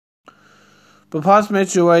But Parts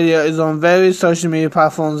Metro Radio is on various social media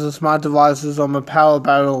platforms and smart devices on the Power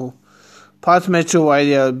Barrel. Parts Metro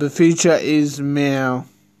Radio, the future is meow.